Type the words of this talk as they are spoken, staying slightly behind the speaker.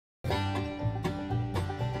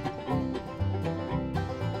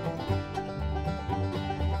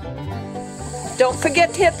Don't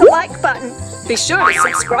forget to hit the like button. Be sure to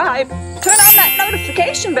subscribe. Turn on that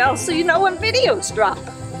notification bell so you know when videos drop.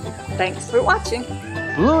 Thanks for watching.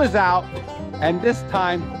 Blue is out, and this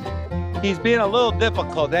time he's being a little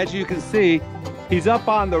difficult. As you can see, he's up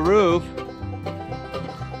on the roof,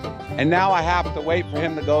 and now I have to wait for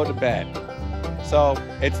him to go to bed. So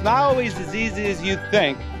it's not always as easy as you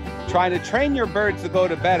think trying to train your birds to go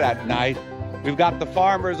to bed at night. We've got the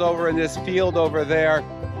farmers over in this field over there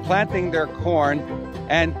planting their corn,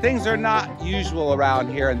 and things are not usual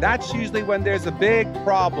around here, and that's usually when there's a big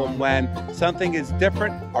problem, when something is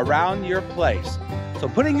different around your place. So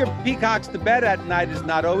putting your peacocks to bed at night is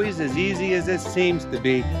not always as easy as it seems to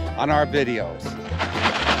be on our videos.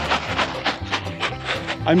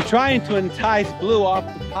 I'm trying to entice Blue off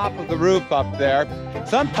the top of the roof up there.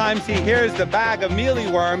 Sometimes he hears the bag of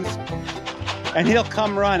mealyworms and he'll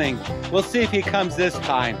come running. We'll see if he comes this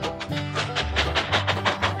time.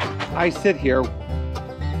 I sit here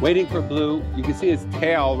waiting for Blue. You can see his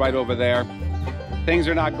tail right over there. Things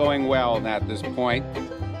are not going well at this point.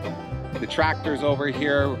 The tractor's over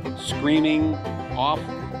here screaming off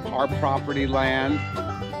our property land,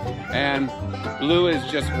 and Blue is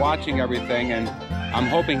just watching everything, and I'm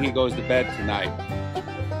hoping he goes to bed tonight.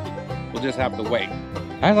 We'll just have to wait.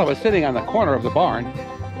 As I was sitting on the corner of the barn,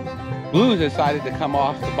 Blue decided to come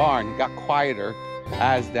off the barn. He got quieter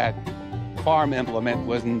as that farm implement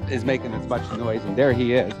is making as much noise, and there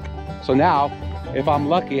he is. So now, if I'm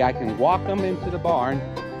lucky, I can walk him into the barn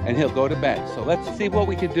and he'll go to bed. So let's see what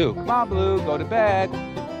we can do. Come on, Blue, go to bed.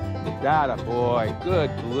 That a boy, good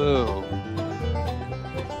Blue.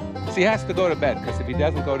 So he has to go to bed, because if he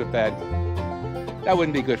doesn't go to bed, that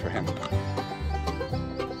wouldn't be good for him.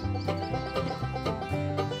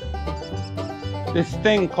 This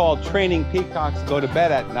thing called training peacocks to go to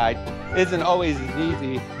bed at night isn't always as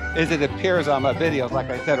easy as it appears on my videos. Like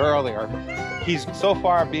I said earlier, he's so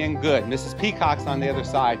far being good. Mrs. Peacock's on the other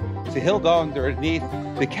side, so he'll go underneath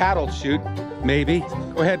the cattle chute, maybe.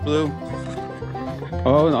 Go ahead, Blue.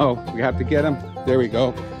 Oh no, we have to get him. There we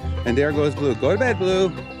go. And there goes Blue. Go to bed, Blue.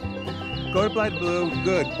 Go to bed, Blue.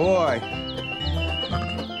 Good boy.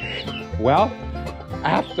 Well,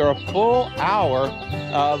 after a full hour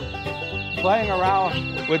of playing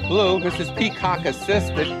around with Blue, Mrs. Peacock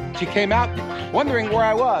assisted. She came out wondering where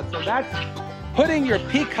I was. So that's putting your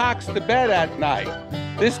peacocks to bed at night.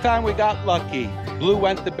 This time we got lucky. Blue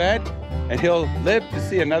went to bed, and he'll live to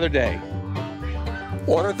see another day.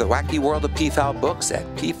 Order the Wacky World of Peafowl books at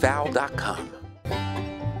peafowl.com.